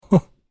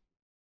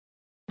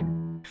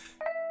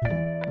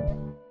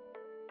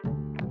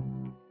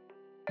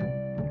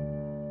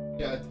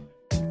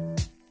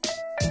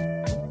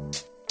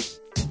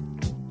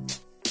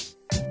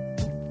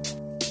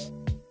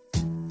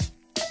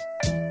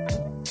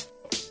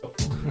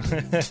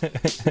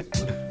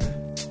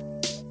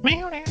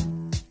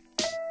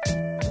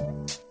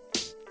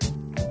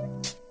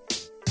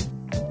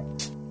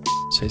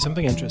Say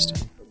something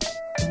interesting.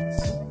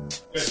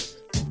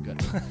 Good.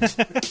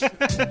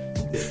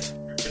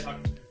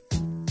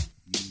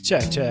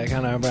 Check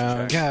on our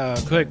brown cow.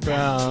 Quick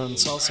brown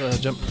salsa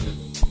jump.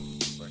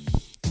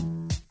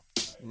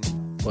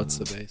 What's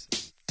the bass?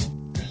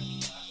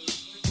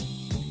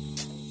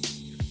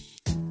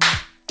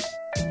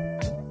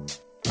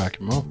 Rock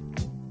and roll.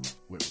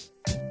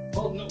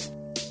 Oh, no.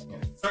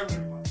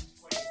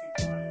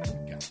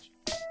 Gotcha.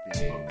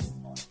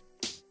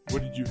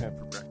 What did you have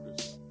for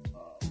breakfast?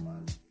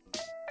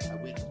 I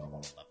waited until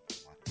about 11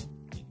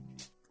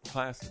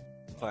 o'clock.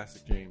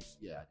 Classic James.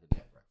 Yeah, I didn't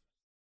have breakfast.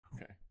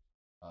 Okay.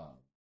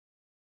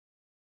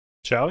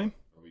 Shall we? Are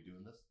we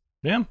doing this?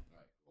 Yeah. All right,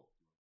 cool.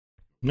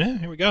 Yeah,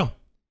 here we go.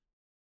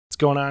 What's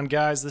going on,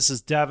 guys? This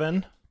is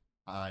Devin,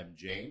 I'm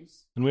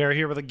James. and we are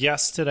here with a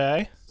guest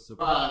today.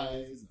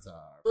 Surprise! It's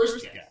our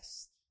first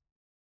guest.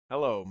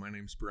 Hello, my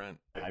name's Brent.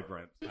 Hi,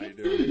 Brent. How you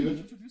You doing?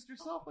 introduced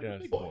yourself like Yeah. a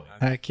big boy.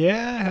 Heck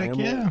yeah, heck am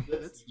yeah.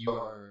 You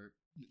are.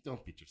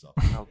 Don't beat yourself.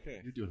 Okay.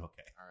 You're doing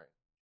okay.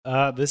 All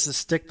right. This is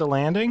Stick the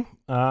Landing.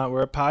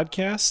 We're a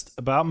podcast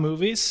about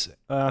movies,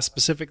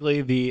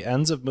 specifically the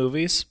ends of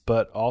movies,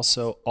 but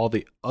also all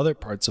the other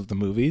parts of the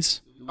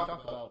movies. We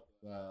talk about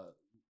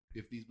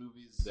if these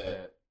movies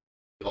that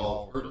we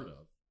all heard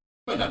of,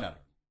 but not heard of,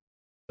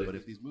 but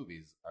if these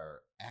movies are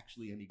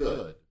actually any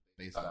good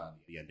based on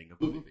the ending of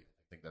the movie.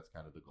 I think that's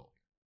kind of the goal.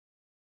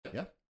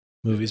 Yeah.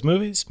 Movies,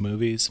 movies,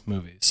 movies,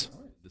 movies.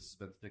 All right. This has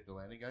been Stick the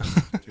Landing, guys.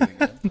 Thanks for tuning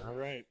in. All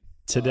right.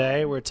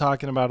 Today we're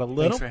talking about a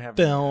little for having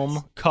me, film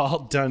guys.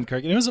 called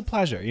Dunkirk. And it was a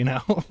pleasure, you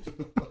know.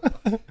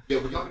 Yeah,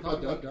 we're talking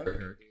about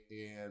Dunkirk,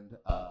 and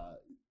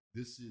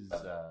this is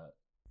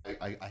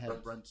I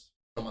had Brent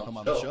come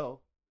on the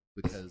show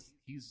because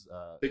he's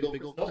a big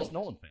old Chris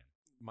Nolan fan.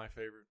 My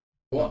favorite.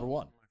 Number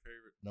one, My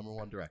favorite. number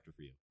one director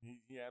for you.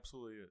 He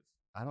absolutely is.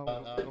 I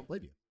don't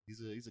blame you. He's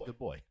a good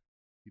boy.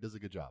 He does a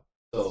good job.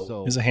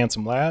 So He's a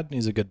handsome lad.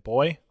 He's a good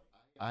boy.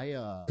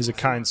 He's a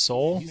kind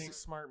soul. He makes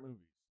smart movies.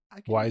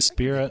 Wise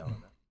spirit.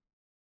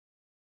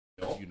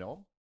 You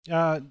know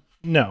him?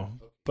 No,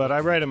 but I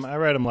write him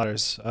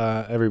letters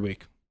every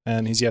week,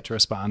 and he's yet to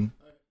respond.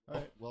 All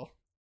right. Well,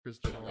 Chris,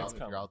 if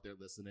you're out there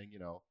listening, you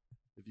know,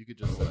 if you could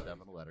just send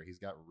Devin a letter, he's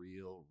got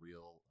real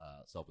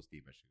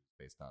self-esteem issues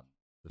based on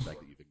the fact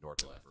that you've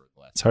ignored him for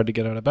the last. It's hard to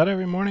get out of bed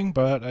every morning,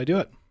 but I do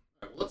it.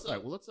 All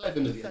right. Well, let's dive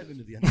into the end of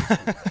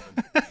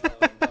this.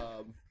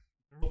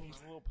 Everyone needs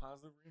a little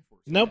positive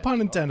reinforcement. No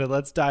pun intended.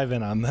 Let's dive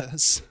in on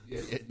this.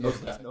 It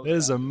This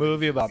is a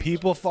movie about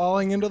people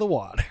falling into the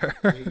water.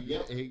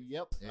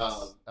 Yep.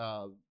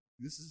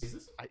 This is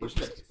his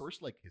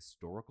first like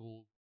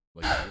historical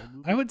like horror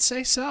movie. I would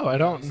say so.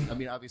 I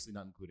mean, obviously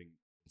not including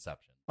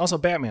Inception. Also,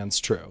 Batman's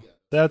true.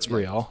 That's Yeah,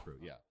 real. that's true,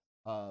 yeah.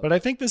 But I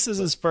think this is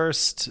his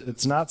first.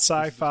 It's not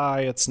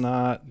sci-fi. It's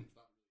not.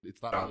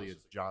 It's not really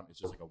it's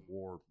just like a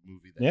war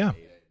movie. That Yeah.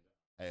 he made.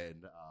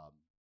 And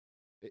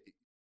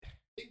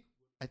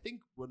I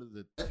think one of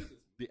the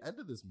end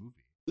of this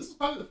movie. This is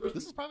probably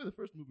the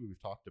first movie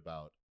we've talked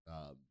about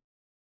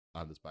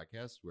on this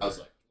podcast. Where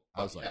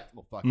I was like,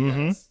 well, fuck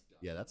Mhm.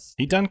 yeah, that's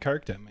He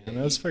Dunkirked it, man.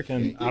 It was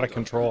freaking out of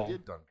control. He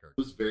did Dunkirk.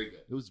 It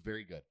was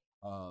very good.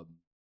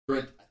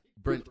 Brent,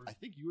 I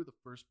think you were the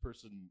first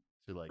person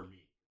to like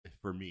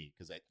for me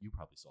because you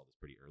probably saw this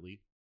pretty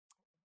early.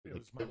 It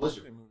was my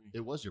birthday movie.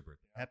 It was your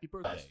birthday. Happy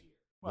birthday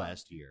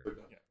last year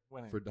Yeah,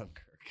 when for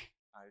Dunkirk.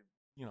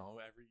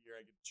 every year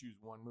I get to choose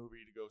one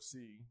movie to go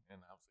see, and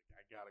I was like,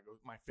 I gotta go.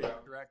 My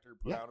favorite director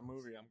put out a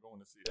movie, I'm going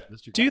to see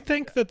it. Do you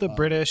think that the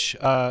British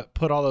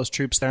put all those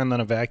troops there and then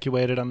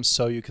evacuated them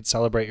so you could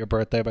celebrate your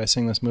birthday by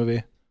seeing this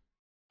movie?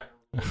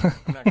 I'm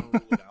not gonna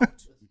rule it out.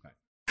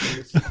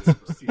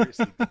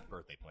 Seriously good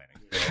birthday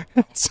planning.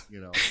 It's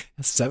You know,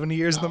 70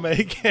 years in the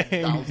making.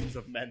 thousands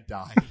of men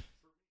died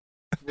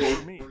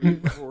For me.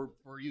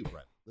 for you,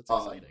 Brent. That's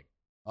exciting.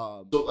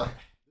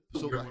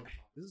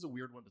 This is a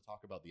weird one to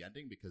talk about the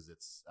ending because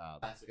it's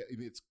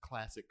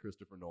classic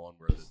Christopher Nolan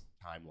where the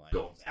timeline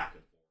is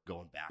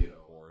going back and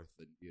forth,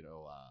 and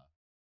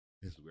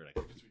it's weird. I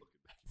keep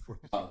looking back and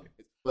forth.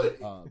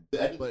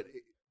 But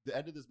the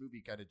end of this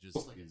movie kind of just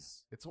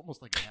is. It's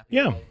almost like a happy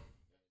ending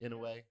in a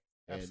way.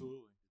 And Absolutely.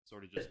 it's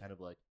sort of just kind of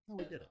like, oh,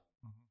 we did it.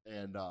 Mhm.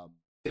 And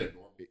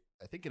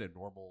I think in a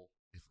normal,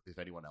 if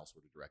anyone else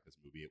were to direct this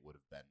movie, it would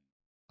have been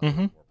a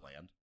little more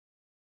bland.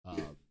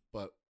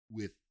 But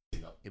with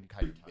him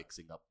kind of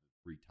mixing up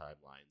the three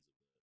timelines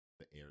of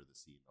the air, the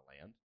sea, and the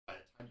land,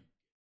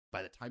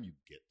 by the time you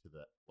get to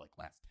the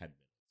last 10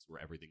 minutes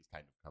where everything's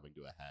kind of coming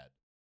to a head,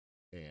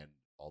 and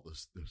all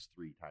those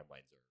three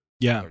timelines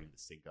are starting to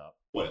sync up.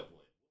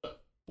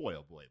 Boy,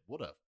 oh boy,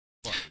 what a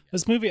fucking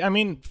This movie, I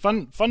mean,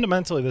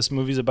 fundamentally, this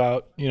movie's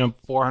about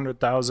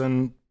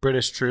 400,000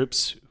 British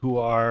troops who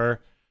are,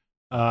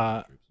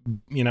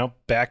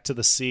 back to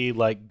the sea,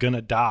 like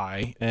gonna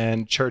die,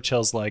 and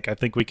Churchill's like, I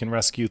think we can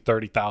rescue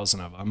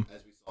 30,000 of them.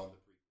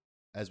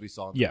 as we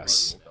saw in the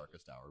Yes.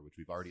 Darkest Hour, which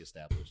we've already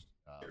established.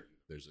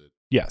 there's a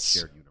Yes.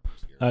 shared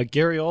universe here.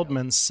 Gary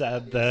Oldman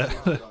said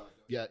that.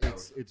 Yeah,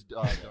 it's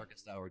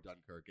Darkest Hour,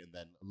 Dunkirk, and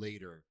then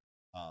later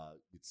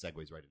it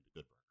segues right into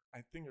Good Burger.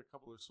 I think a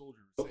couple of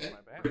soldiers saved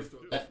my back.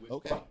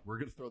 Okay, we're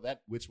gonna throw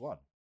that. Which one?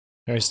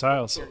 Harry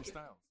Styles. Harry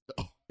Styles.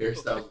 Oh, Harry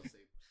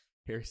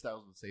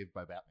Styles was saved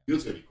by Batman. You know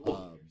what's gonna be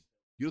cool?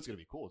 You know what's gonna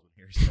be cool is when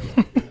Harry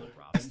Styles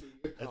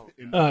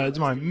Robin. It's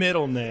my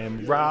middle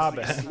name,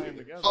 Robin.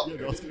 Oh, you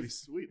know, it's gonna be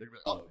sweet. They're gonna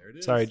be, oh, there it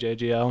is. Sorry,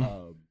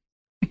 JGL.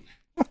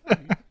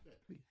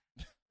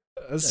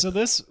 So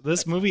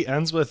this movie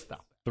ends with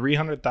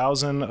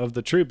 300,000 of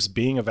the troops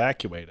being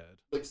evacuated.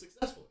 Like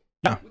successfully.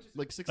 Yeah.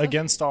 Like successfully.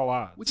 Against all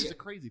odds. Which is a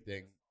crazy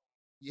thing.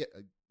 Yeah.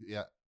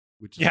 Yeah.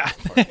 Which is Yeah,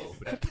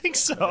 I think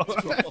so.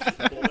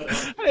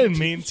 I didn't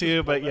mean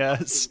to, but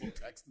yes.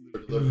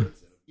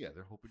 Yeah,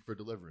 they're hoping for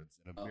deliverance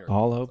in a miracle.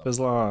 All hope is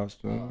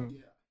lost. You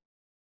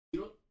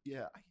know,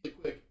 yeah.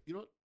 You know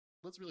what?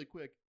 Let's really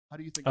quick. How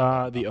do you think?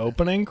 The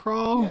opening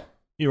crawl? Yeah.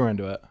 You were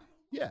into it.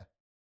 Yeah.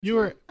 You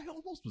were. I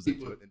almost was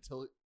into it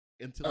until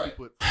he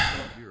put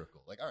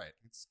miracle. Like, all right,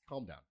 let's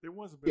calm down. There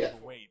was a bit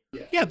of a wait.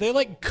 Yeah, they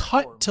like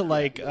cut to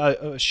like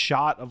a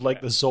shot of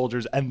like the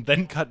soldiers and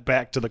then cut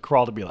back to the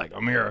crawl to be like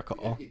a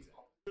miracle.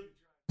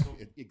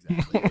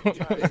 Exactly.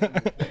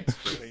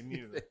 They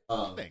needed it.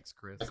 Thanks,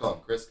 Chris. I call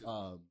him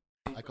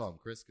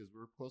Chris because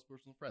we're close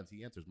personal friends.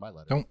 He answers my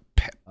letters. Don't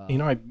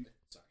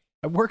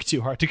I work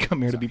too hard to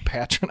come here to be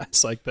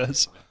patronized like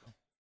this.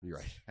 You're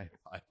right.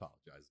 I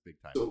apologize big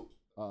time.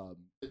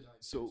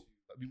 So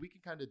I mean, we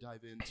can kind of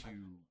dive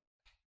into.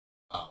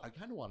 I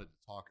kind of wanted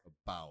to talk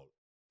about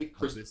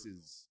how this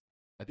is.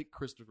 I think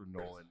Christopher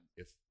Nolan,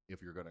 if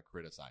you're going to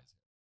criticize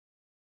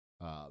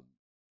him,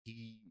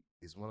 he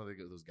is one of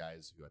those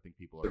guys who I think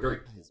people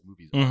are. His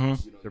movies,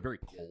 they're very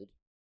cold.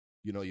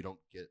 You know, you don't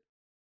get.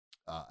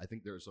 I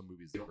think there are some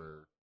movies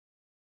where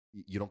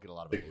you don't get a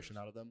lot of emotion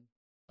out of them.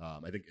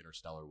 I think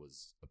Interstellar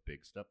was a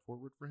big step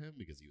forward for him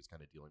because he was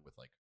kind of dealing with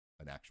like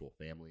an actual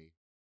family.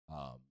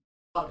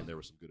 And there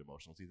were some good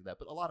emotional scenes in that,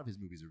 but a lot of his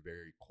movies are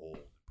very cold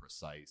and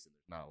precise, and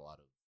there's not a lot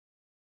of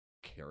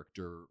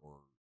character or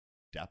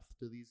depth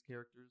to these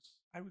characters.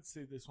 I would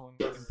say this one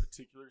in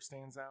particular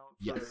stands out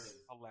for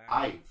a lack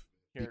of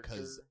character.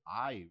 Because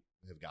I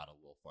have got a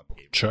little fun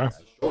game. Sure.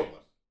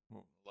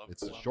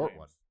 It's a short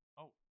one.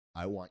 Oh.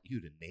 I want you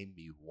to name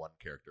me one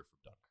character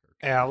from Dunkirk.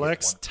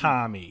 Alex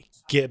Tommy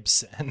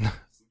Gibson.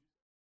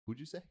 Who'd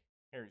you say?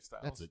 Harry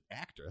Styles. That's an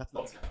actor. That's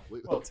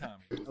not.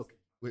 Tommy. Okay.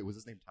 Wait, was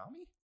his name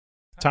Tommy?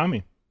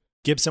 Tommy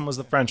Gibson was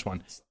the French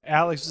one.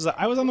 Alex was.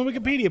 I was on the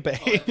Wikipedia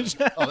page.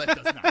 Oh,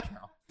 that does not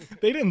count.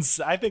 They didn't.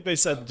 I think they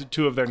said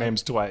two of their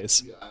names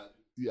twice.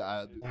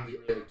 Yeah.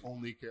 The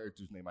only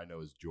character's name I know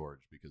is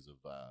George because of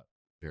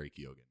Barry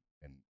Keoghan,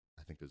 and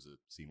I think there's a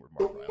scene where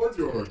Mark Rylance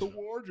says, the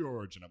War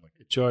George, and I'm like,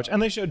 hey, George,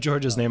 and they showed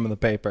George's name in the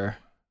paper.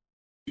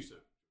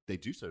 They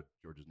do show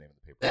George's name in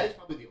the paper.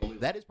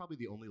 That is probably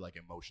the only like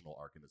emotional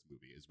arc in this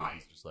movie is when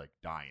he's just like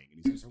dying,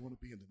 and he's like, I want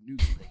to be in the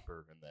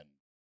newspaper, and then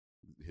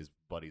his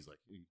buddy's like,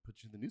 "You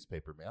put you in the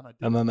newspaper, man."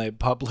 And then they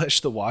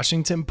published the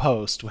Washington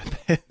Post with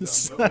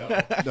his.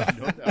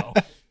 No.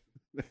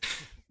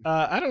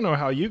 I don't know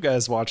how you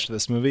guys watched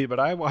this movie, but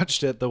I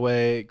watched it the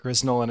way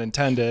Chris Nolan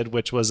intended,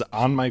 which was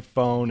on my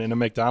phone in a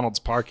McDonald's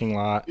parking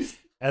lot,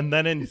 and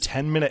then in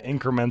 10-minute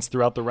increments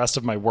throughout the rest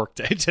of my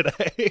workday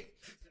today.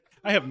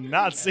 I have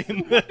not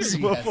seen this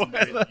before.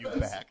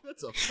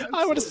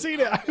 I would have seen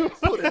it.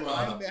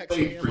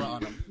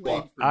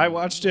 I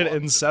watched it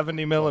in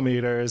 70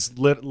 millimeters,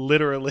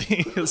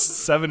 literally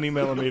 70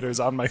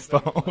 millimeters on my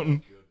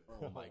phone.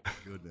 Oh my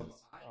goodness.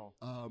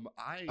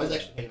 I was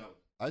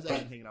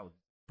actually hanging out with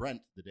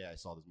Brent the day I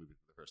saw this movie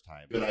for the first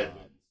time.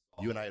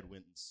 You and I had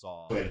went and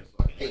saw Planet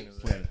of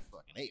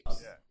Fucking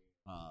Apes.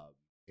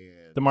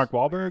 And the Mark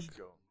Wahlberg?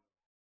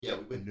 Yeah,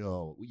 we went.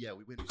 No, we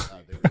went.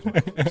 There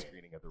was a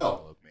screening at the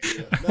Royal Oak, man.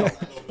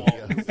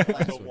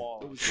 The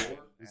Wall. Is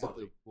it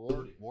the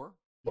War?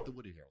 With the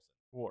Woody Harrelson.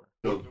 War.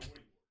 No,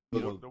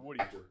 the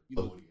Woody.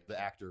 The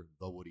actor,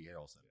 the Woody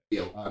Harrelson.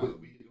 You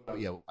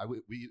and I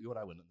went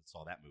and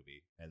saw that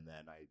movie, and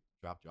then I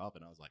dropped you off,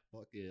 and I was like,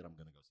 "Fuck it, I'm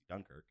gonna go see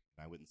Dunkirk."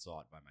 And I went and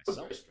saw it by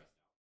myself,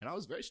 and I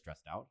was very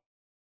stressed out.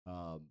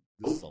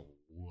 This is a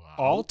wow.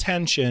 All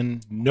tension,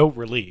 no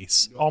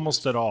release,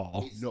 almost at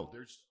all. No,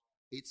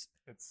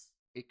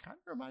 it kind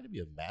of reminded me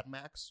of Mad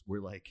Max,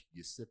 where like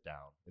you sit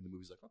down and the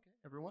movie's like, okay,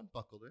 everyone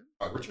buckled in.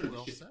 All right, we're turning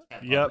this shit to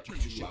 10. Yep. We're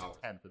turning this shit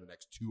to 10 for the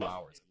next 2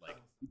 hours. And, like,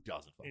 it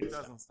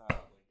doesn't stop.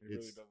 Like, it really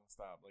doesn't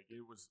stop. Like,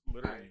 it was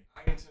literally.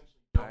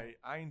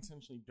 I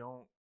intentionally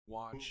don't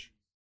watch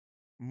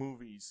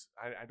movies.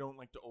 I don't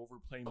like to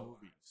overplay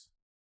movies.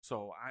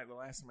 So the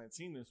last time I'd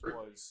seen this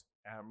was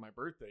at my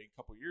birthday a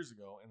couple years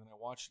ago, and then I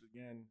watched it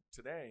again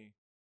today.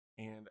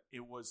 And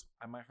it was,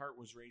 my heart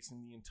was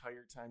racing the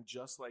entire time,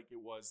 just like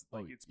it was,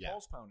 like it's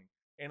pulse pounding.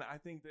 And I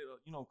think that,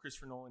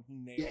 Christopher Nolan, he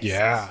nailed it.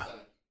 Yeah.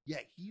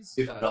 Yeah, he's,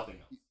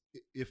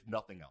 if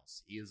nothing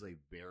else, he is a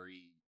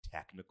very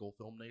technical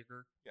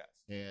filmmaker. Yes.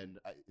 And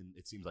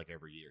it seems like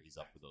every year he's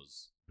up for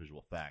those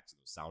visual effects and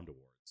those sound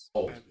awards.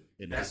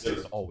 And That's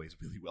it's always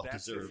really well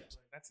That's deserved.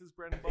 That's his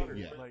bread and butter.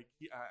 Yeah. Like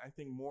I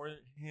think more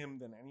him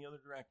than any other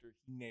director,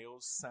 he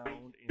nails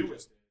sound and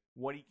just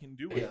what he can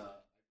do with it.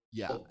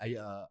 Yeah, I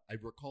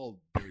recall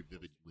very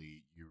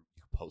vividly you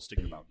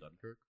posting about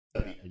Dunkirk,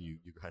 and you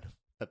kind of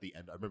at the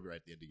end. I remember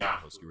at the end of your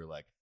post, you were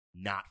like,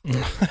 "Not you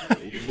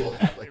will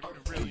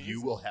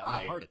have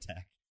a heart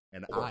attack."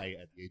 And I,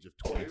 at the age of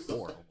 24,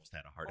 almost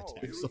had a heart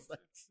attack. So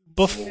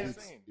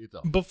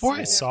Before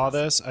I saw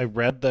this, I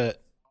read that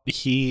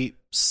he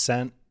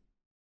sent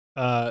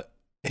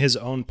his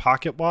own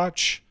pocket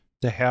watch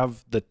to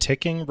have the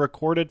ticking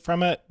recorded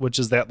from it, which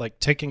is that like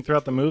ticking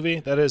throughout the movie.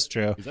 That is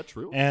true. Is that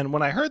true? And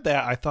when I heard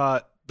that, I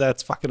thought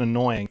that's fucking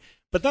annoying.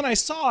 But then I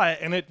saw it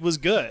and it was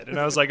good. And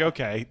I was like,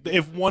 okay,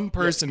 if one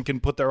person can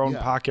put their own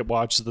pocket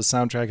watch to the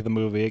soundtrack of the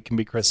movie, it can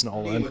be Chris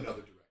Nolan.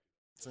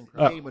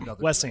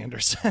 Wes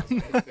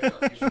Anderson.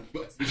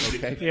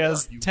 Okay. He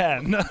has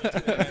 10.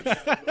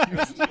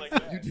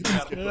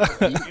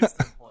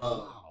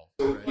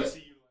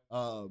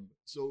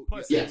 So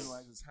Plus, yes. he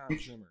utilizes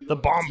Hans Zimmer. The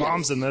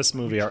bombs in this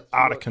movie are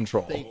out of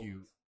control. Thank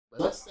you.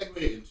 Let's segue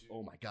into.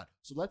 Oh my god!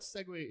 So let's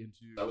segue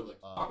into. I would like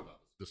to talk about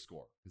the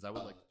score because I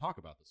would like to talk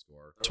about the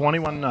score.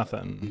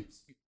 21-0.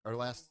 Our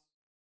last.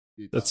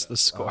 That's the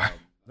score.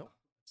 No,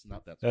 it's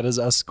not that. That is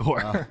a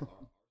score. Our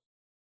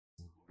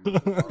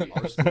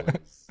score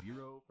is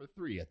 0 for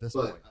 3 at this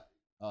point.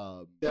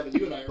 Devin,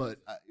 you and I.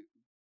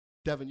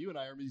 Devin, you and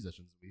I are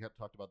musicians. We have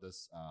talked about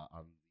this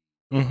on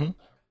the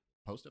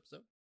post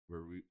episode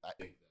where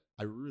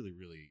I really,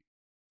 really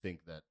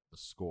think that the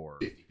score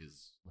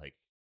is like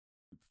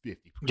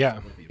 50%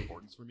 of the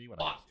importance for me when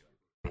I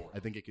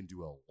think it can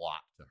do a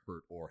lot to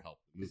hurt or help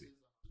the movie.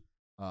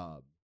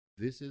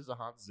 This is a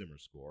Hans Zimmer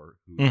score,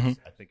 who is,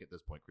 I think at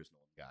this point, Chris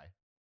Nolan guy.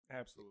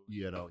 Absolutely.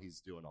 You know,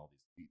 he's doing all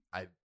these.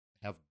 I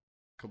have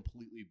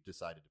completely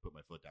decided to put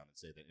my foot down and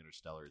say that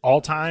Interstellar is All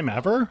time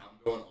ever?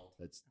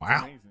 That's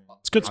Wow. Amazing.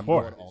 It's a good I'm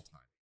score. going all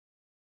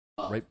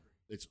time. Right?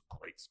 It's a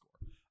great score.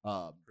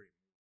 I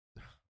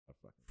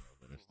fucking love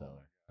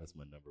Interstellar. That's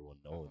my number one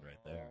Nolan right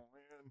there. Oh,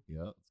 man.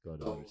 Yeah, let's go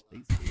to outer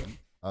space again.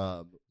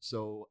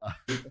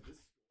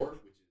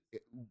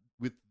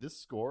 With this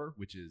score,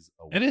 which is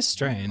a It is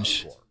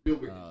strange. score,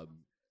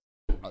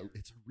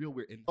 it's a real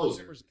weird. And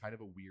Zimmer's kind of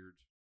a weird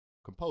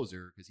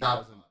composer because he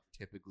doesn't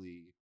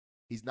typically.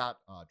 He's not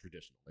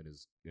traditional in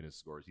his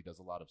scores. He does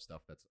a lot of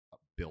stuff that's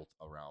built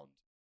around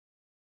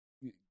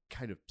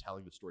kind of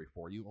telling the story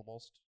for you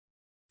almost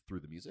through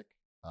the music,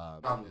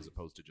 as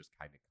opposed to just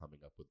kind of coming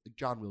up with. Like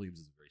John Williams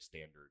is a very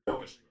standard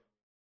orchestra.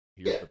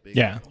 Here's the big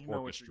You know what you're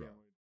orchestra. getting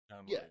with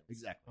John Yeah, Williams.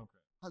 exactly. Okay.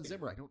 Hans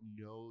Zimmer, I don't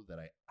know that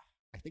I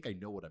think I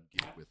know what I'm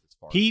getting with as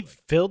far He as like,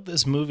 filled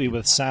this movie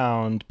with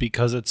sound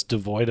because it's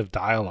devoid of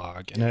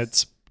dialogue and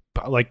it's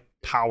like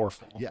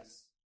powerful.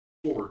 yes.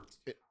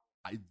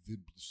 The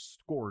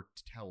score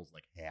tells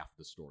like half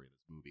the story of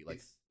this movie.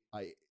 Like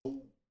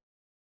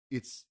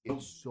it's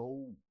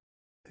so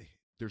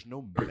there's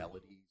no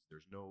melodies,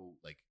 there's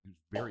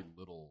very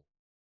little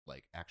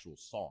like actual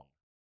song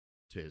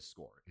to his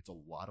score. It's a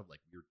lot of like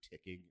weird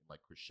ticking,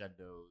 like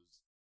crescendos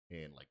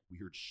and like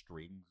weird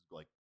strings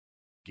like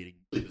getting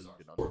bizarre.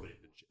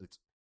 It's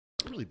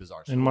really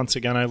bizarre. And once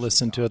again, I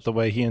listened to it the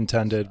way he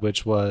intended,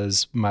 which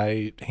was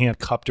my hand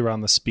cupped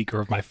around the speaker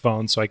of my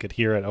phone so I could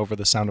hear it over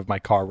the sound of my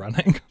car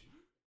running.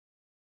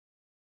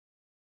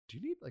 Do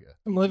you need like a?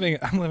 I'm living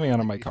out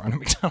of my car in a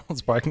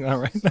McDonald's parking lot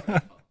right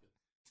now.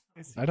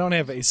 I don't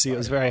have AC. It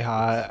was very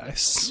hot. I'm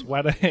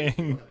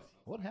sweating.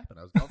 What happened?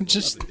 I was gone for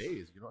Just 11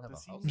 days. You don't have a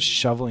house. I'm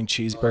shoveling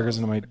cheeseburgers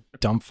into my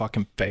dumb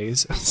fucking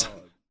face.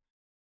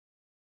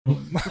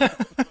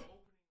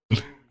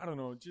 I don't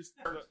know. Just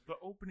the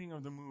opening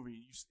of the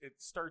movie. It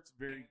starts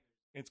very.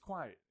 It's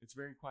quiet. It's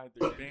very quiet.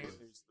 There's bands.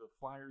 There's the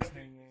flyers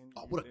hanging.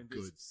 Oh, what a and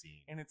good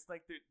scene! And it's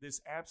like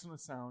this absence of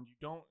sound. You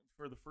don't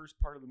for the first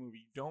part of the movie.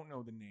 You don't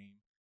know the name,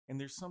 and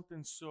there's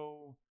something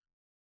so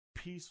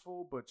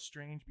peaceful but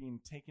strange being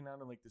taken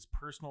out on like this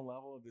personal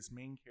level of this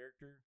main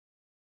character,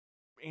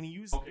 and he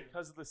used it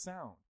because of the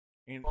sound.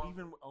 And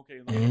even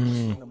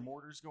when the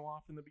mortars go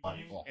off in the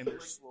beginning and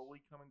they're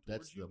slowly coming towards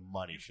That's you, the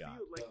money you shot.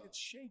 feel like it's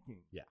shaking.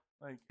 Yeah.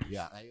 Like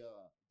Yeah,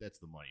 that's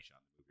the money shot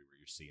in the movie where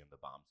you're seeing the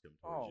bombs come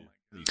towards you.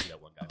 my You see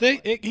that one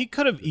guy. He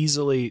could have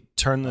easily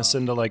turned this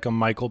into like a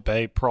Michael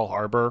Bay Pearl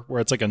Harbor,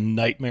 where it's like a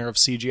nightmare of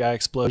CGI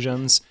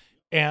explosions,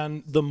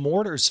 and the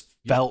mortars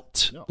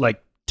felt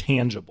like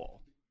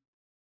tangible.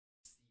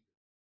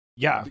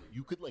 Yeah,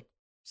 You could like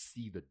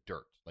see the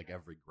dirt, like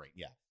every grain.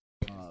 Yeah.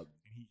 and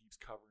he keeps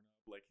covering up.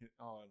 Like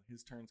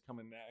his turn's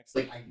coming next.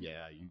 Like I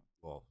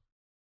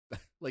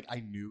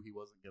knew he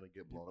wasn't gonna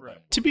get blown up.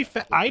 Right. To be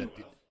fair, I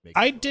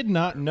did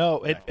not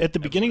know at the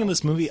beginning of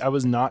this movie. I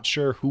was not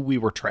sure who we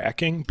were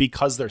tracking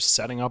because they're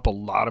setting up a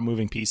lot of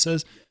moving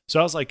pieces. So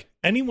I was like,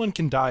 anyone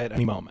can die at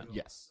any moment.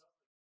 Yes.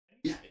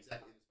 Yeah,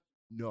 exactly.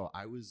 No,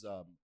 I was.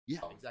 Yeah,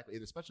 exactly,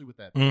 and especially with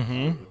that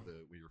Mhm.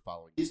 when you're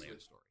following the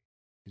land story,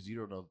 because you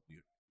don't know.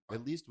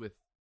 At least with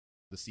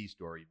the sea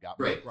story, you've got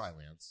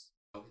Rylance,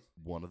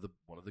 one of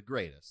the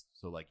greatest.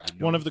 So like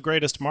One of the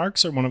greatest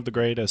Marks or one of the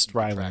greatest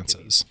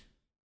Rylances?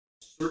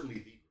 Certainly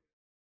the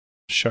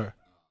Sure.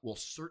 well,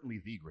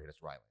 certainly the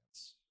greatest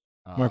Rylance.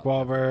 Mark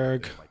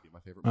Wahlberg. It might be my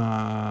favorite.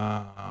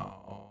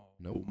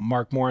 Nope.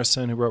 Mark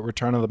Morrison, who wrote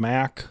Return of the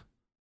Mac.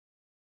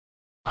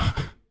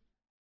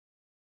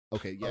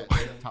 Okay, yeah,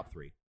 top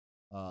 3.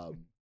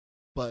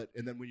 But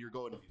and then when you're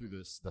going through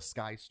the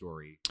Sky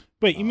story.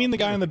 Wait, you mean the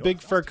guy in the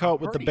big fur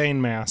coat with the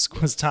Bane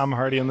mask was Tom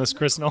Hardy in this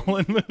Chris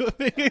Nolan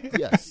movie?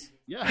 Yes.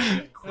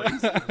 Yeah. Crazy.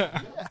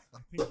 Yeah. I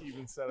think he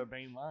even said a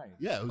Bane line.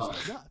 Yeah, it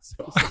was nuts.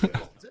 It was like,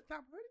 is it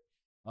Tom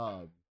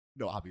Hardy?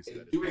 No, obviously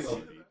that is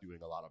doing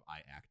a lot of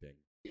eye acting.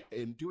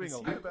 And doing Is a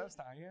he lot the best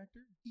eye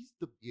actor? He's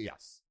the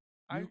yes.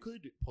 You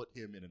could put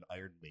him in an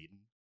Iron Maiden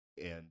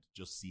and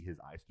just see his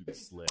eyes through the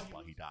slit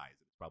while he dies.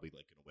 It's probably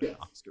like gonna win an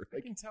Oscar.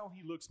 I can tell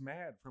he looks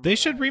mad. From They his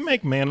should eyes.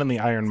 remake Man in the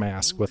Iron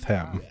Mask with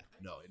him. Yeah,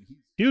 no, and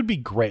He would be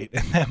great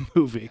in that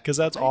movie because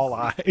that's all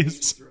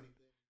eyes.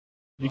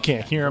 You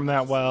can't hear him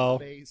that well.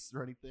 Face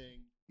or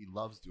anything. He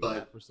loves doing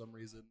it for some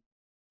reason.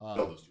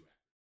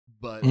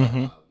 But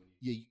yeah,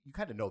 you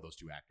kind of know those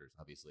 2 actors,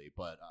 obviously.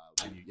 But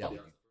when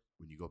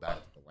you go back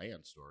to the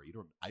Land story, you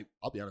don't.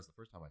 I'll be honest. The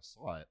first time I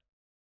saw it,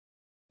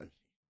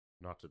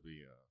 not to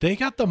be. They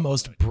got the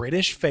most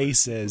British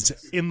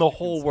faces in the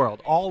whole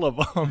world. All of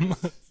them.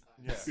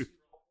 Yeah.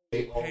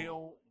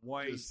 Pale,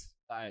 white,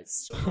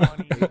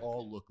 scrawny. They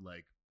all look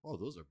like, oh,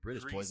 those are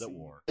British boys at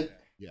war.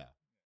 Yeah.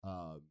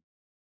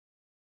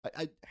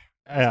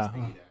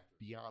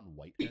 Beyond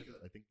Whitehead,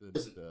 I think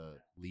the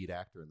lead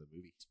actor in the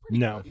movie. He's pretty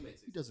good.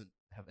 He doesn't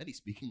have any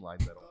speaking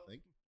lines. I don't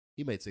think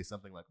he might say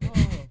something like,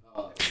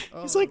 "Oh,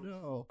 he's like,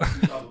 no."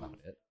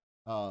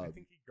 I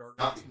think he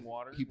gargled some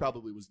water. He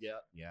probably was. Yeah.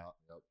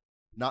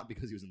 Not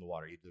because he was in the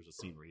water. There's a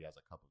scene where he has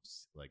a cup of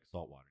like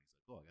salt water.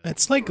 He's like, "Oh,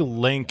 it's like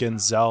Link in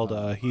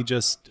Zelda. He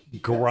just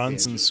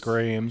grunts and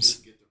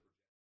screams.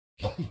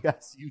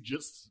 Yes, you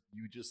just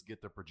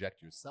get to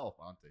project yourself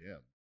onto him.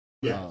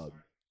 Yeah.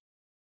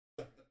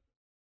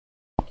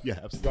 Yeah,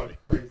 absolutely.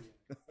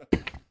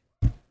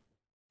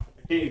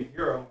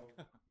 Hero.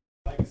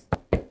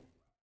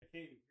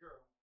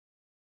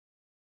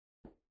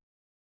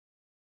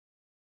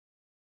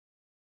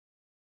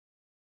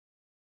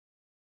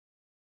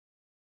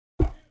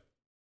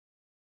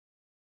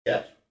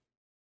 Yeah.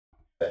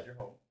 Bet you're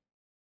home.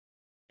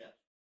 Yeah.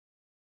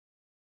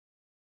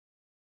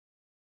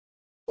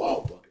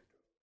 Wow, bucket.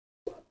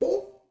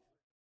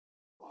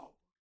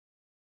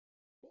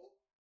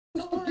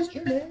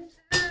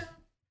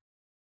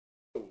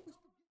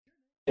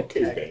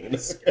 Okay, Bane.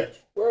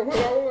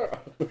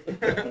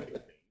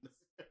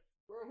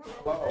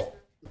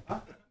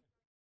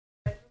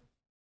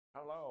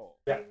 Hello.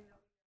 Yeah.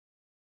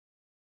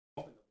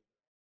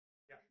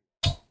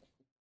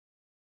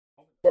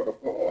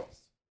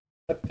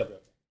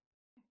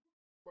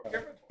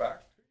 Give it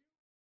back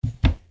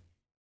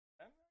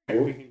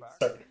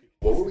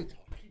What were we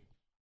talking?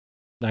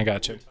 I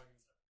got you.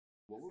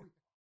 What were we?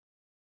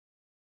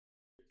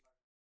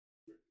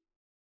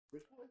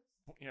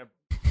 Yeah,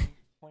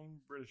 plain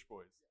British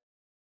boys.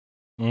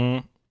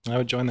 I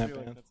would join I that feel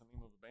like band. that's the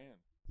name of the band.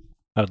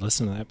 I would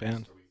listen to that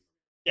band.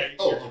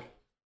 Oh,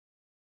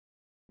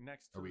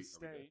 Next to the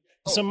stage.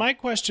 So my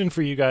question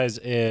for you guys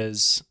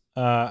is,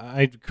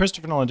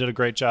 Christopher Nolan did a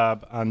great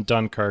job on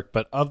Dunkirk,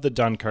 but of the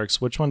Dunkirks,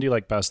 which one do you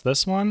like best?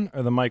 This one,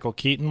 or the Michael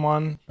Keaton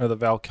one, or the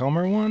Val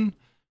Kilmer one,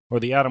 or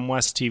the Adam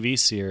West TV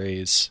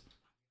series?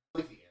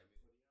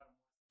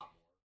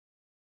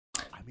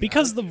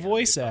 Because the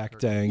voice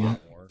acting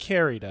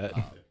carried it.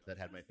 That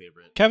had my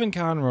favorite. Kevin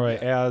Conroy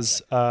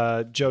as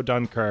Joe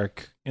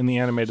Dunkirk in the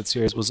animated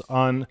series was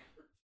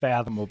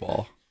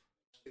unfathomable.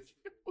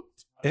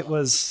 It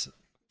was.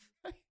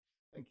 I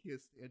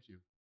can't stand you.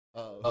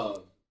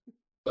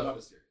 But on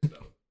a serious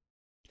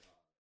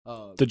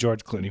note, The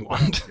George Clooney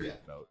one.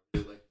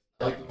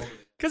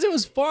 Because it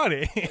was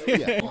funny.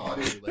 It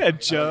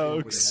had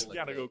jokes. You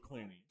gotta go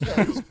cleaning.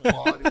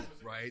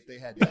 Right? They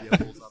had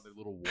nipples on their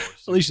little war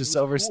suits. Alicia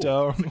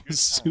Silverstone was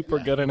super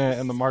good in it,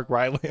 and the Mark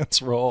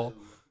Rylance role.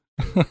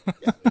 Yeah,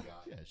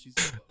 she's.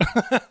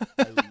 I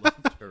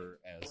loved her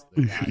as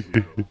the guy who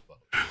wrote the book.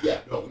 Yeah,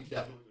 no, we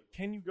definitely.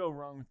 Can you go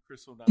wrong with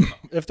Chris O'Donnell?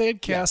 If they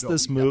had cast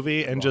this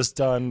movie and just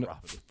done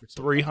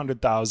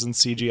 300,000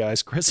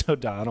 CGI's Chris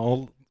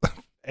O'Donnell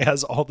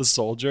as all the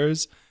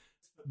soldiers,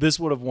 this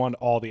would have won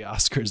all the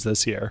Oscars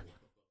this year.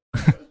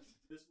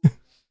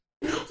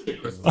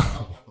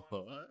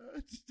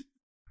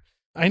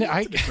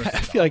 I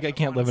feel like I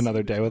can't live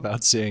another day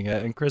without seeing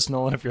it. And Chris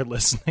Nolan, if you're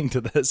listening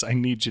to this, I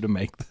need you to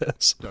make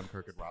this.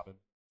 Dunkirk and Robin.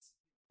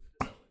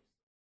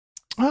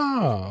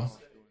 Oh,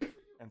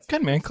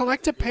 good man.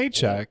 Collect a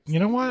paycheck. You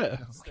know what?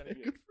 Okay,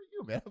 good for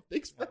you, man.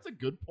 Thanks. That's a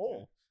good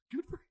poll.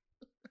 Good for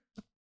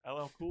you.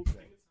 LL Cool J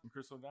and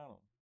Chris O'Donnell.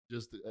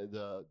 Just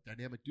the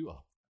dynamic duo.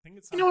 I think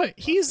it's You know what?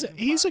 He's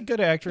a good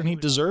actor and he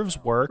deserves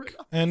work.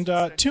 And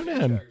tune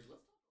in.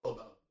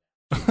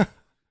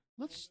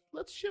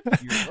 Let's shift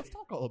gears. Let's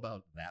talk all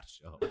about that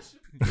show.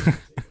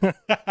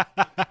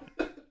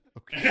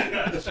 Okay.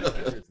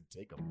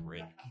 Take a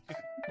break.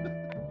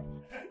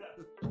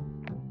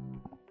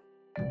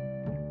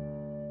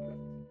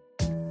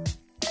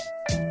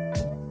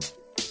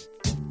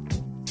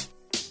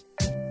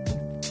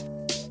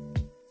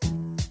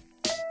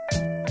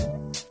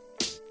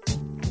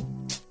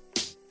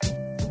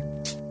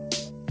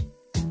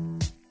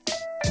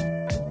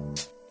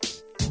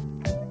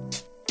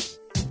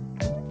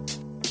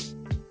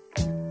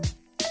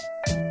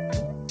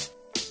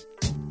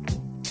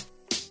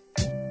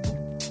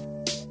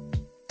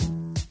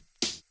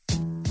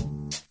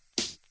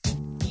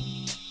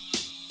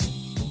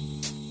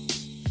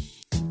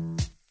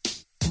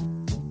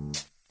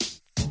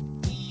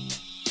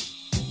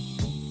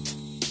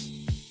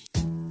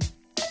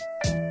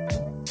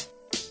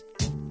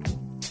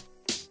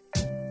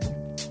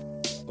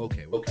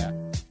 Okay, we're back.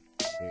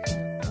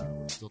 And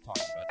we're still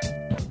talking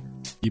about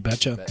You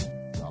betcha.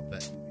 I'll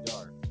bet we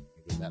are.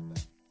 With that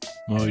bet.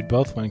 Well, we'd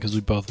both win because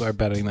we both are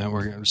betting that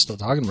we're still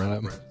talking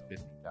about it.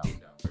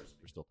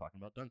 We're still talking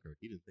about Dunkirk.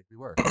 He didn't think we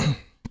were. I'd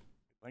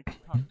like to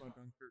talk about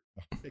Dunkirk.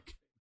 You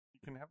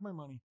can have my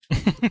money.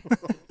 Okay,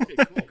 cool.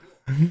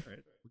 All right,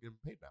 we're getting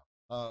paid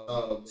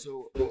now.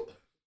 So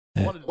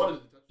I wanted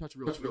to touch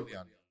real quickly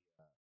on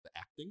the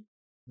acting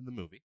in the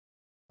movie.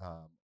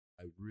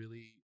 I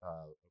really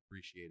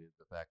appreciated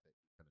the fact that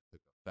you kind of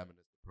took a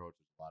feminist approach.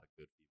 There's a lot of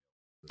good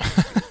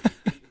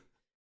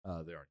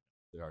females.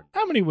 There are.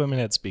 How many women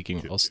had speaking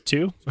roles?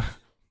 Two?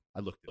 I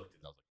looked at it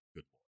and I was like,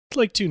 good boy. It's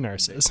like two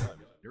nurses.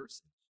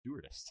 Nurse and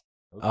stewardess.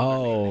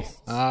 Oh,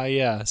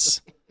 yes.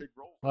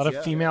 A lot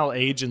of female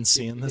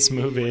agency in this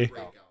movie.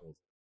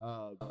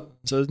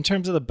 So in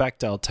terms of the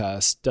Bechdel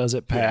test, does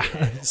it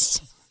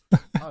pass?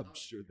 I'm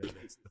sure they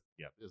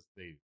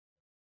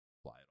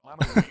fly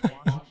it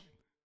all.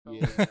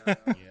 Yeah.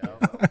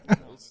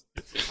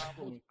 It's a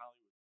problem with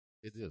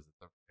Hollywood. It is.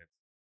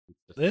 It's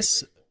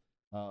This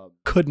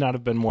could not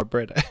have been more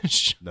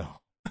British. no.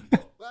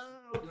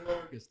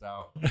 It's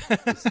now.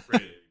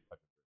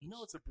 You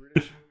know, it's a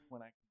British movie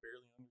when I can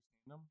barely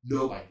understand them.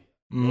 No idea.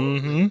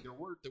 Mm-hmm.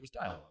 There was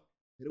dialogue,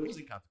 and it was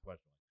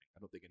inconsequential. I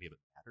don't think any of it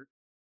mattered.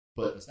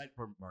 But aside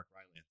from Mark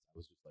Rylance, I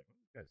was just like,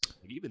 oh, guys,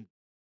 like even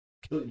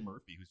Cillian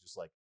Murphy, who's just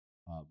like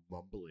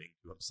mumbling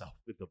to himself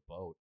in the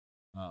boat.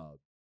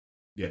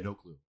 Yeah, no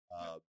clue.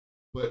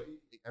 But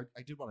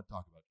I did want to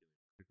talk about Cillian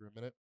Murphy for a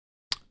minute.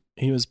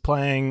 He was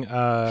playing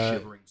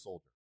Shivering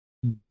Soldier.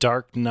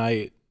 Dark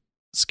Knight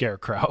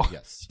Scarecrow.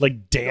 Yes.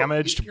 Like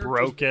damaged, his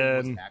character's name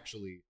was broken,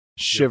 actually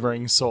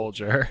Shivering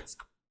Soldier.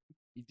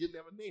 He didn't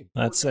have a name.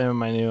 That's the name of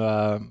my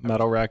new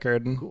metal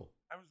record. Cool.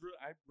 I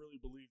really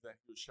believe that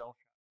he was shell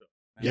shocked.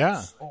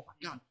 Yeah. Oh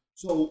my god.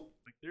 So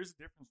like, there's a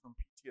difference from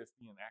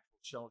PTSD and actual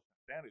shell shock.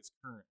 That is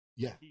current.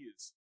 yeah, He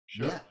is.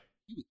 yeah,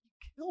 he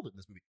killed it in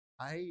this movie.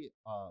 I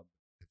have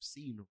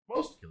seen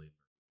most Cillian Murphy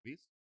movies,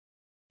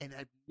 and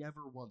I've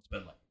never once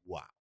been like,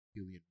 "Wow,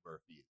 Cillian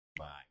Murphy is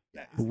my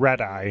guy."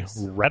 Red Eye.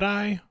 Red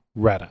Eye?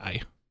 Red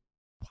Eye.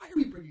 Why are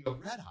we bringing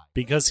up Red Eye?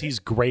 Because he's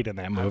great in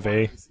that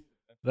movie.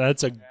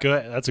 That's a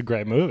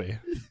great movie.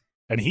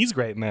 And he's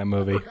great in that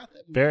movie.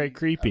 Very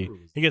creepy.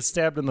 He gets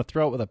stabbed in the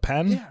throat with a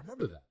pen. Yeah, I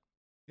remember that.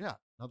 Yeah,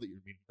 now that you're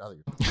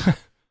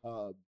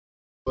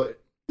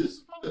but this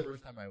is probably the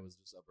first time I was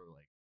just ever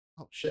like,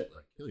 oh shit,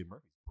 like Cillian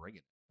Murphy's bringing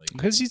it. Like,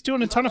 Because he's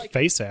doing a ton of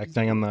face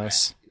acting in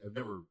this. I've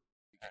never.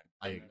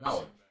 I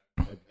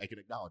can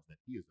acknowledge that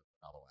he is a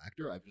phenomenal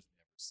actor. I've just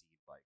never seen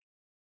like,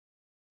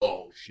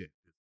 oh shit,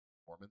 this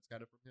performance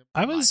kind of from him.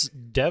 I was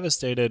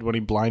devastated when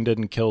he blinded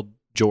and killed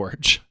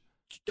George.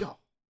 Oh,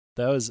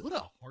 That was what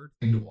a hard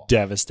thing to watch.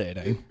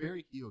 devastating. And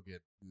Barry Keoghan,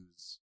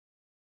 who's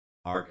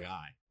our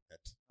guy.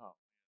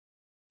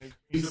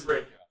 He's a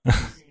breakout.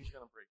 He's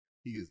gonna break.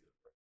 He is.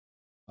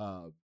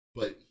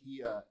 But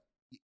he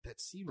that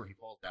scene where he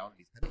falls down and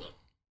he's kind of like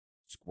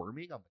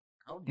squirming on the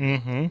ground.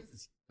 Mm-hmm.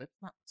 That's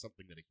not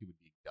something that a human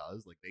being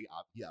does. Like he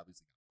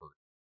obviously got hurt.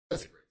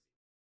 That's great.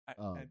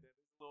 That is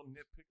a little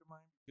nitpick of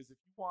mine because if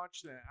you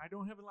watch that, I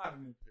don't have a lot of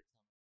nitpicks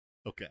on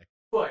it. Okay.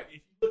 But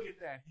if you look at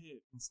that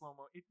hit in slow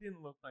mo, it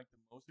didn't look like the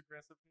most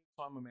aggressive hit.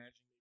 So I'm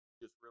imagining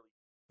he just really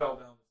fell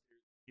down the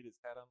stairs, hit his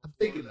head on the I'm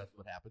floor. thinking that's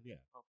what happened.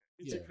 Yeah.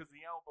 Okay. Is it because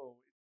the elbow?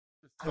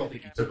 I don't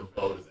think he took a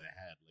blow to the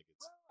head. Like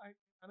it's. Well,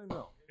 I don't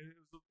know.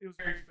 It was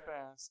very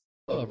fast.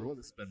 Well, everyone,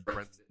 this has been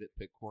Brent's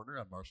Nitpick Corner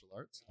on martial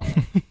arts.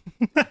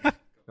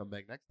 Come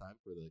back next time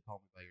for the Call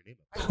Me By Your Name.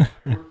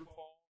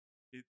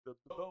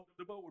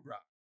 The boat would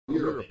rock.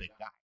 You're a big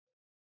guy.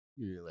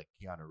 You're like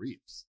Keanu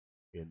Reeves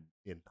in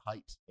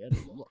height and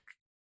look.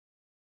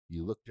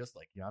 You look just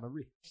like Keanu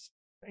Reeves.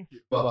 Thank you.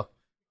 Well,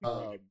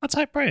 That's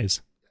high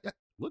praise. yeah,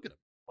 look at him.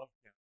 Love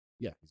him.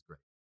 Yeah, he's great.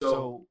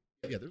 So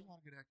yeah, there's a lot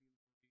of good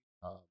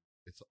acting.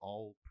 It's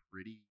all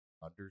pretty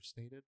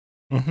understated.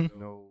 Mm-hmm.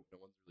 No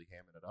one's really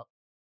hamming it up,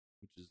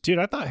 which is Dude,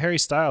 I thought Harry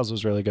Styles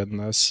was really good in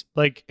this.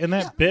 Like, in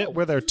that bit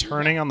where they're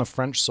turning on the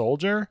French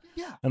soldier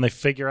yeah. and they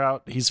figure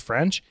out he's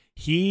French,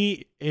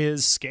 he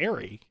is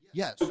scary.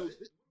 Yeah, so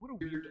what a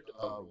weird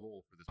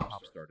role for this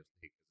pop star to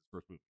take as his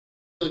first movie.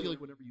 I feel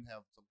like whenever you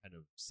have some kind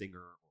of singer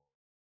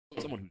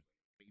or someone who's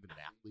even an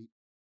athlete,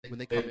 when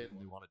they come in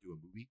and they want to do a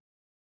movie,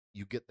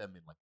 you get them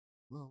in like,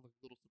 well, a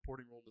little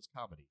supporting role in this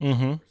comedy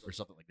Mm-hmm. or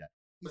something like that.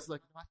 He's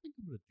like, no, I think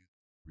I'm going to do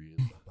a really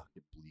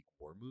fucking bleak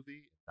war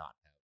movie and not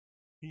have.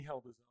 He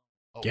held his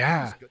own. Oh,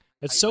 Yeah. he's good.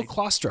 It's so I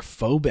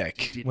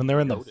claustrophobic didn't when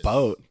they're in the notice.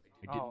 boat.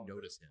 I didn't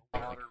notice him.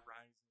 Like, Water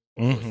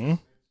rising. Mm-hmm.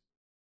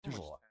 there's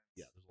a lot.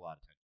 Yeah, there's a lot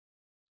of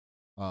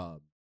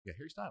tension. Yeah,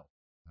 Harry Styles.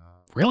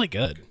 Really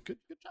good. Good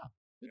job.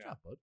 Good job,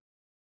 bud.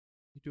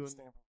 You doing?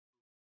 Stamp.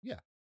 Yeah,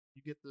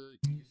 you get the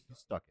you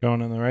stuck. it.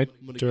 Going in the right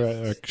I'm gonna give you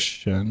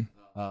direction.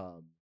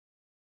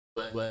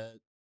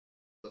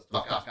 Let's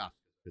talk Oscars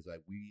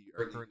because we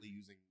are currently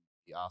using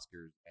the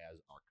Oscars as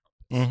our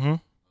compass.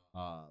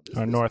 Mm-hmm.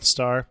 Our North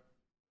Star.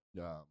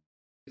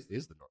 This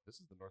is the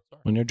North Star.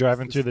 When you're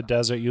driving through the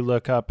desert, you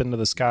look up into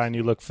the sky and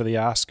you look for the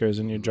Oscars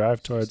and you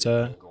drive towards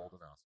it. Golden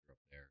Oscar.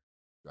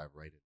 dive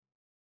right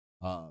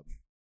in.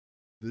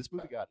 This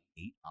movie got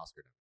 8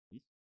 Oscar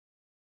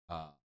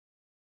nominations,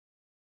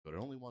 but it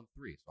only won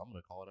 3, so I'm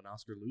going to call it an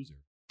Oscar loser.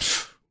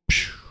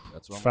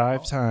 That's what I'm gonna call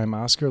it. 5-time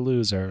Oscar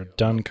loser,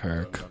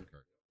 Dunkirk.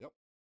 Dunkirk. Yep.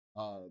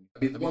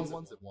 The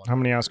ones that won. How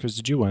many Oscars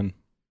did you win?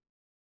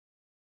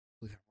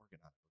 Look, I'm working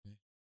on it, okay?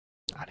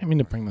 I didn't mean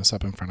to bring this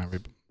up in front of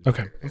everybody.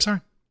 Okay, I'm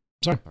sorry.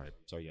 All right.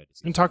 Sorry, yeah.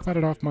 We can talk about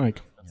it off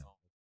mic. That's all.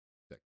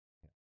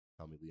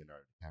 Tell me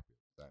Leonardo DiCaprio.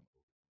 I'm over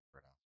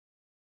right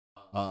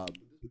now.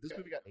 But this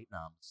movie got 8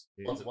 noms.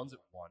 The ones that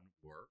won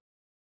were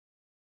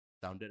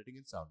sound editing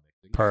and sound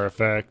mixing.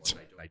 Perfect.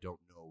 I don't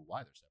know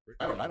why they're separate.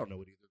 And I don't know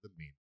what either of them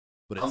mean.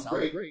 But it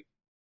sounds great.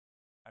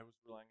 I was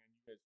relying on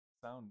you guys to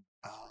sound.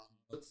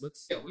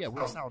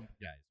 We're sound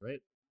guys,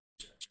 right?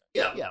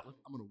 Yeah.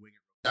 I'm gonna wing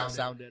it.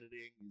 Sound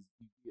editing.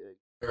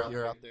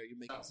 You're out there. You're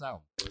making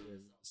sound.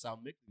 And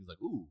sound mixing is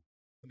like, ooh,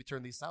 let me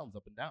turn these sounds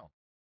up and down.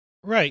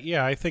 Right,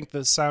 yeah, I think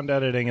the sound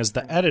editing is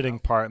the editing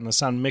part, and the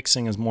sound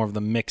mixing is more of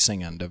the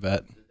mixing end of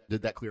it.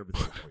 Did that clear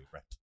everything for you,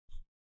 Brent?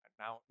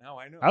 Now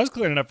I know. I was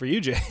clearing it up for you,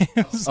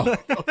 James. Oh,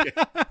 okay.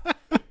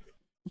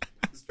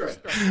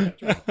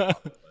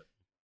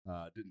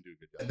 Didn't do a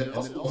good job. And then it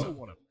also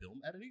won a film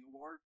editing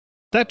award.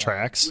 That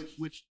tracks.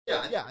 Which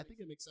yeah, I think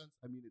it makes sense.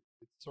 I mean,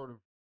 it's sort of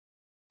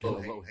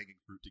low-hanging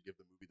fruit to give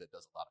the movie that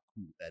does a lot of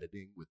cool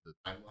editing with the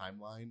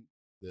timeline.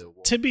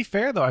 To be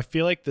fair, though, I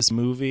feel like this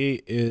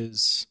movie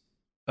is...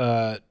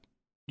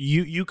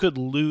 you could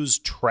lose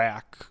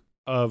track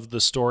of the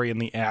story and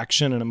the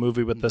action in a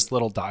movie with this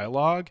little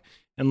dialogue,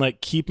 and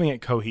like keeping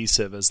it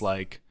cohesive is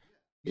like,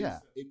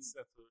 that's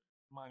a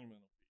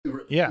monumental.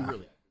 Yeah,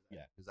 really,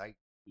 because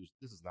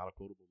this is not a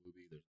quotable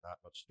movie. There's not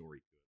much story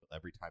to it, but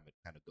every time it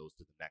kind of goes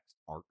to the next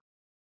arc,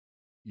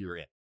 you're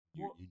in.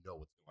 You know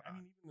what's going on. I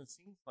mean, even the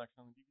scene selection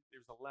on the DVD,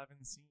 there's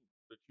 11 scenes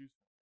to choose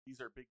from. These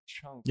are big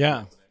chunks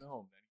Yeah. of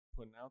film that he's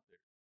putting out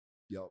there.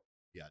 Yep.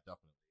 Yeah,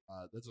 definitely.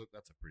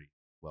 That's a pretty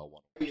well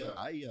one.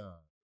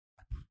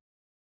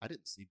 I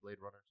didn't see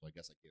Blade Runner, so I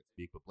guess I can't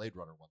speak. But Blade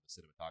Runner won the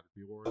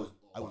cinematography award.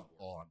 I was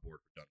all on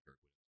board for Dunkirk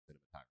winning the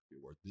cinematography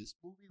award. This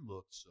movie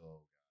looks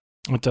so.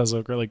 It does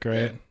look really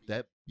great.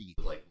 That beat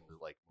like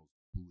the most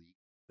bleak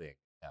thing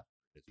ever.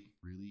 It's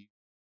really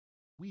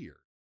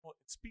weird. Well,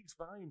 it speaks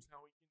volumes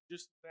how he can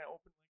just that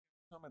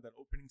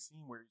opening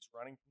scene where he's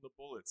running from the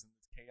bullets in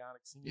this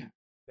chaotic scene. Yeah.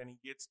 Then he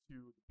gets to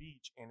the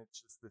beach and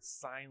it's just this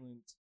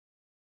silent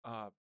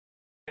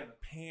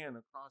pan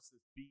across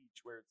this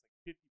beach where it's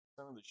like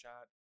 50% of the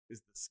shot is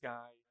the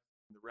sky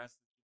and the rest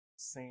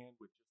is sand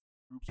with just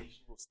groups of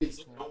people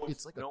stationed. No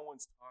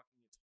one's talking.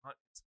 It's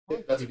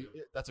haunting.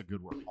 That's a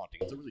good word,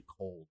 haunting. It's a really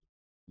cold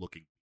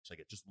looking beach. Like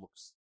it just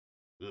looks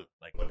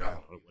like would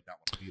not want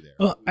to be there.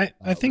 Well,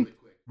 I think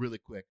really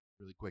quick,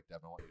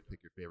 Devin, I want you to pick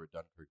your favorite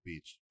Dunkirk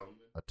beach.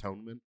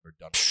 Atonement or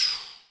Dunkirk?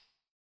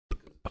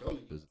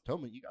 Because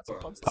Atonement, you got some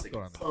fun stuff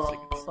going on.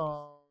 Singing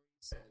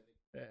songs.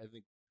 I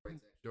think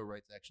Joe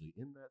Wright's actually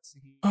in that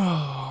scene.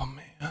 Oh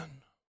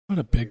man, what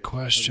a big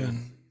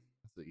question.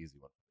 That's the easy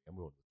one. I'm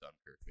going with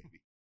Dunkirk,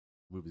 baby.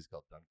 The movie's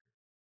called Dunkirk.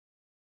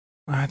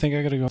 I think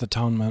I gotta go with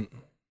Atonement.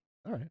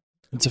 All right.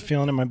 It's a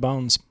feeling in my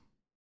bones.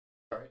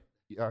 All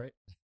right.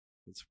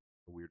 It's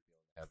a weird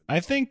feeling to have. I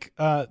think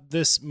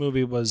this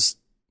movie was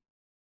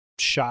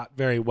shot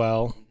very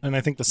well, and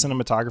I think the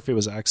cinematography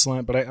was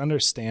excellent, but I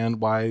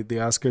understand why the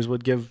Oscars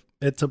would give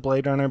it to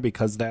Blade Runner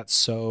because that's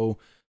so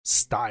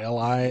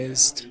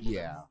stylized.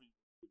 Yeah.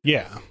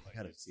 I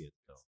gotta see it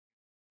though.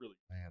 Really,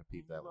 I gotta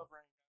peep that one.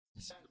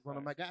 This is one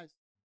of my guys.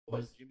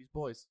 One of Jimmy's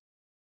boys.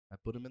 I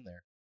put him in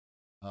there.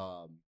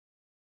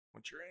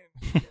 Once you're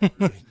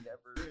in,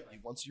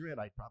 once you're in,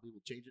 I probably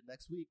will change it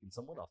next week, and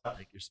someone else will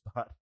take your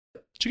spot.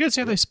 Did you guys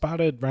hear they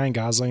spotted Ryan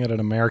Gosling at an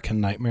American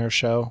Nightmare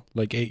show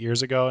like 8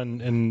 years ago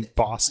in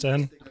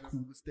Boston? That's the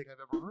coolest thing I've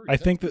ever heard. I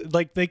think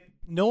that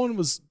no one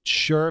was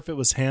sure if it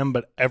was him,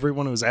 but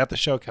everyone who was at the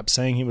show kept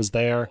saying he was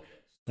there,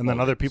 and then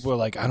other people were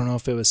like, I don't know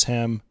if it was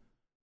him,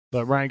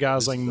 but Ryan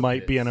Gosling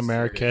might be an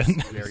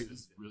American. This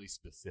is really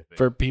specific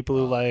for people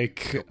who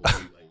like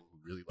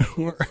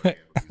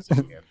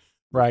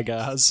Ryan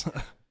Gos.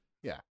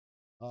 Yeah.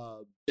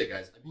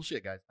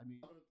 Shit, guys. I mean,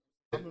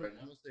 I'm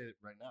gonna say it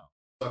right now.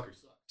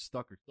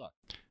 Stuck or suck.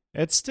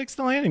 It sticks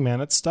the landing,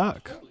 man. It's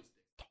stuck.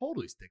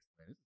 Totally sticks,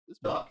 man. This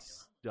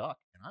movie's stuck,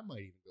 and I might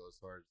even go as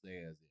far as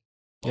saying as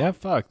Yeah,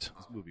 fucked.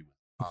 This movie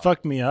It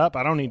fucked me up.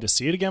 I don't need to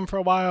see it again for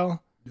a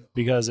while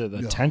because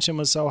the tension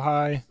was so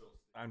high.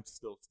 I'm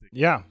still sticking.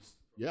 Yeah.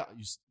 Yeah,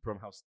 from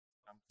how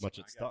much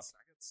it's stuck.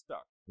 I got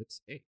stuck.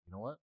 It's you know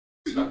what?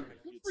 Good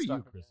for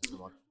you, Chris.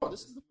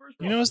 This is the first.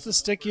 You know what's the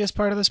stickiest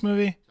part of this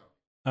movie?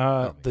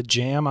 The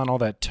jam on all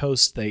that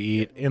toast they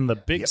eat in the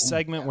big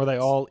segment where they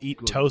all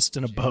eat toast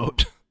in a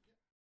boat.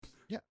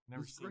 Yeah,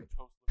 Never seen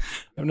toast.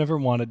 I've never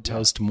wanted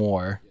toast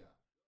more.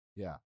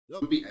 Yeah. The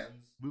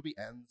movie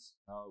ends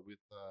with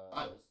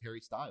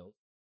Harry Styles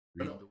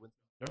reading the Winston.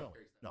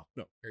 No,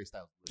 Harry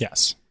Styles.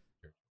 Yes.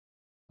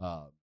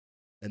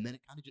 And then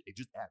it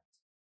just ends,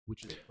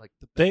 which is like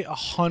they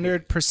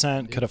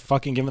 100% could have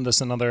fucking given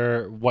this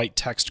another white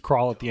text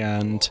crawl at the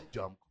end.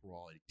 Dumb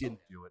crawl. It didn't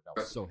do it. I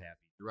was so happy.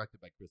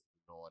 Directed by Christopher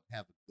Nolan.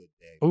 Have a good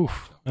day.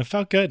 Oof, it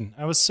felt good.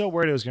 I was so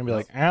worried it was going to be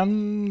like,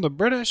 and the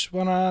British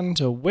went on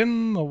to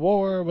win the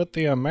war with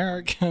the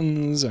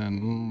Americans,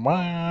 and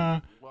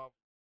blah. Well,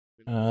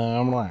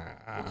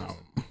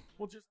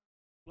 just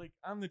like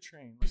on the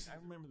train, like I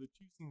remember the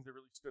two scenes that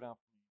really stood out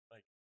for me.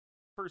 Like,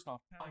 first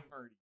off, Tom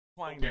Hardy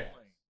flying the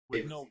plane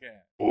with no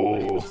gas.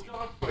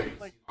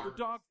 Like the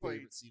dog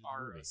fights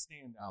are a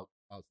standout.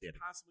 Outstanding.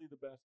 Possibly the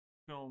best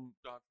film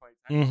dog fights.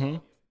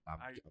 I'm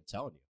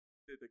telling you.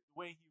 The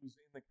way he was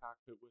in the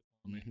cockpit with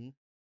him,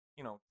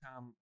 you know,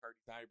 Tom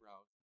Hardy's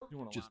eyebrows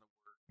doing a lot of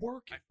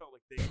work. I felt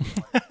like they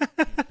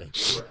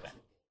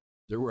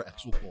there were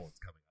actual bullets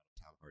coming out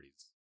of Tom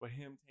Hardy's. But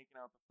him taking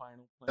out the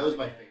final plane. That was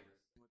my favorite.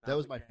 That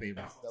was my favorite.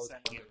 That was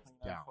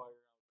down.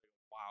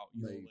 Wow.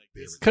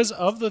 Because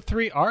of the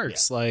three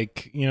arcs,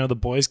 like, you know, the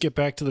boys get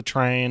back to the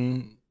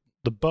train,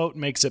 the boat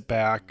makes it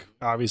back.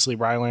 Obviously,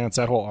 Rylance,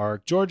 that whole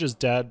arc. George is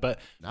dead, but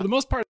for the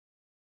most part,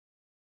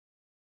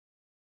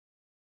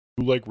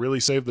 who like really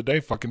saved the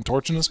day, fucking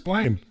torching his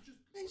plane.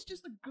 He's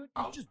just good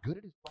at his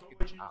fucking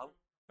job.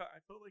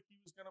 I felt like he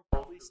was gonna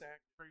probably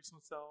sacrifice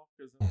himself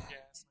because of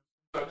gas.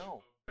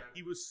 No,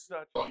 he was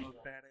such a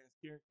badass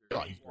character. Oh,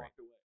 He he's great. walked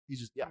away. He's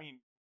just I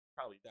mean,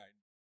 probably died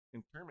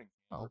in internment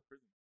camp or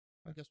prison.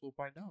 I guess we'll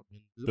find out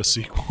in The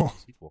sequel.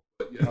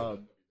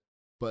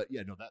 But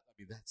yeah, no,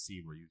 that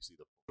scene where you see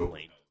the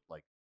plane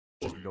like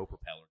just no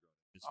propeller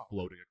going, just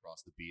floating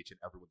across the beach, and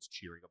everyone's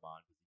cheering him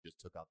on because he just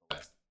took out the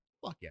last.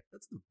 Fuck yeah,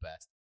 that's the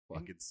best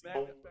fucking scene.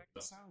 That affects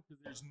the sound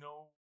because there's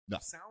no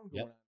sound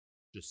going on.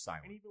 Just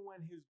silent. And even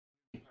when his,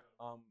 his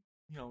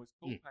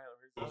co-pilot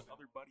or his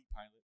other buddy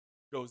pilot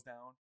goes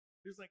down,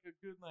 there's like a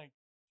good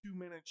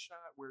 2-minute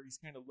shot where he's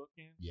kind of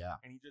looking. Yeah.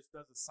 And he just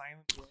does a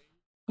silent wave.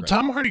 Well,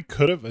 Tom Hardy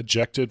could have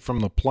ejected from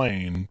the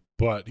plane,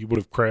 but he would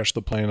have crashed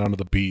the plane onto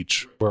the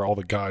beach where all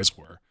the guys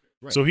were.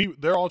 Right. So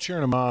they're all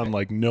cheering him on,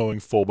 like knowing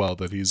full well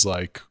that he's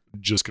like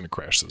just gonna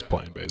crash this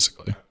plane,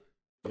 basically.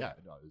 Yeah,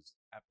 no, it was.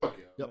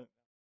 Yep.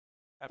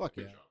 Fuck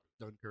yeah,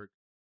 Dunkirk.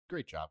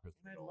 Great job, and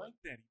I like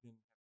that he didn't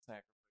have to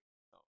sacrifice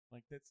himself.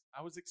 Like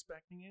I was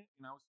expecting it,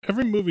 and I was.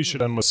 Every movie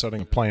should end with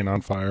setting a plane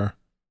on fire.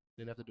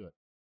 Didn't have to do it.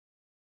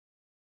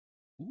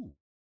 Ooh,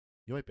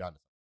 you might be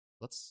honest.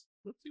 Let's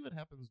see what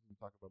happens when we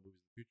talk about movies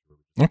in the future.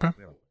 Okay.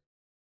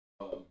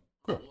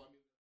 Cool.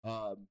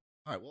 All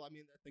right. Well, I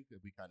mean, I think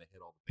that we kind of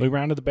hit all the. We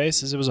rounded the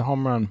bases. It was a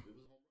home run.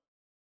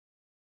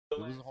 It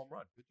was a home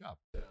run. Good job.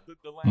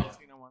 The last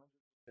thing I wanted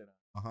to hit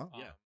on.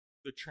 Yeah.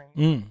 The train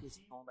was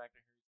going back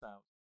to Harry's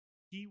house.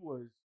 He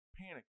was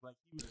panicked, like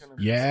he was going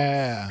to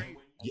as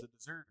a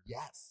deserter.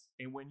 Yes.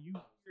 And when you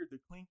hear the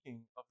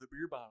clinking of the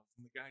beer bottles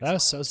and the guys, that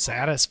was so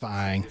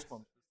satisfying.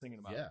 Thinking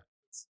about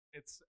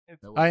it's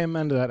I am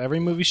into that. Every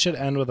movie should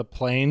end with a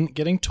plane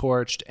getting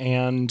torched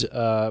and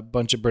a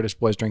bunch of British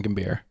boys drinking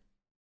beer.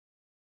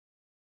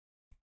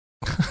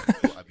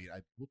 Well, I mean,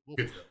 we'll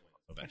get to that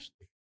point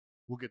eventually.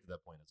 We'll get to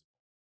that point as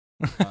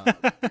well.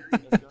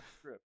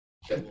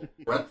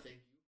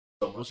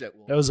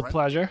 That was a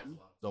pleasure.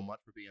 So much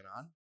for being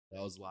on.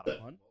 That was a lot of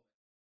fun.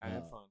 I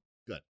had fun.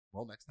 Good.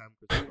 Well, next time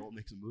Chris Nolan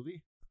makes a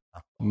movie,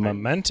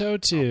 Memento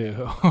 2.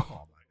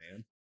 Oh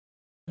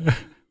my man.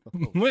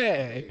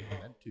 Way.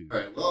 All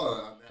right. Well,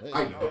 on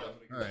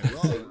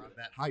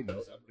that high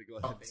note, I'm going to go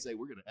ahead and say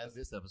we're going to end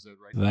this episode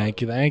right now.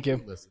 Thank you.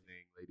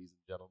 Listening, ladies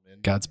and gentlemen.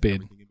 Godspeed.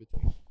 Everything in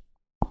between.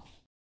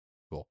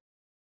 Cool.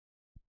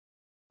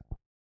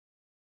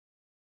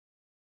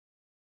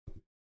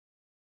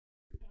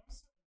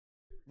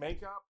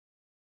 Makeup.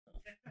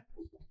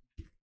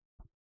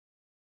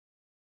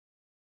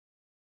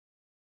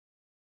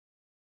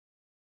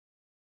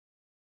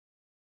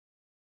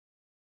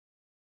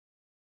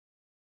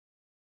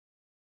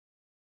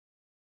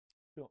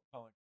 Felt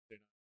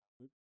like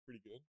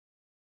pretty good.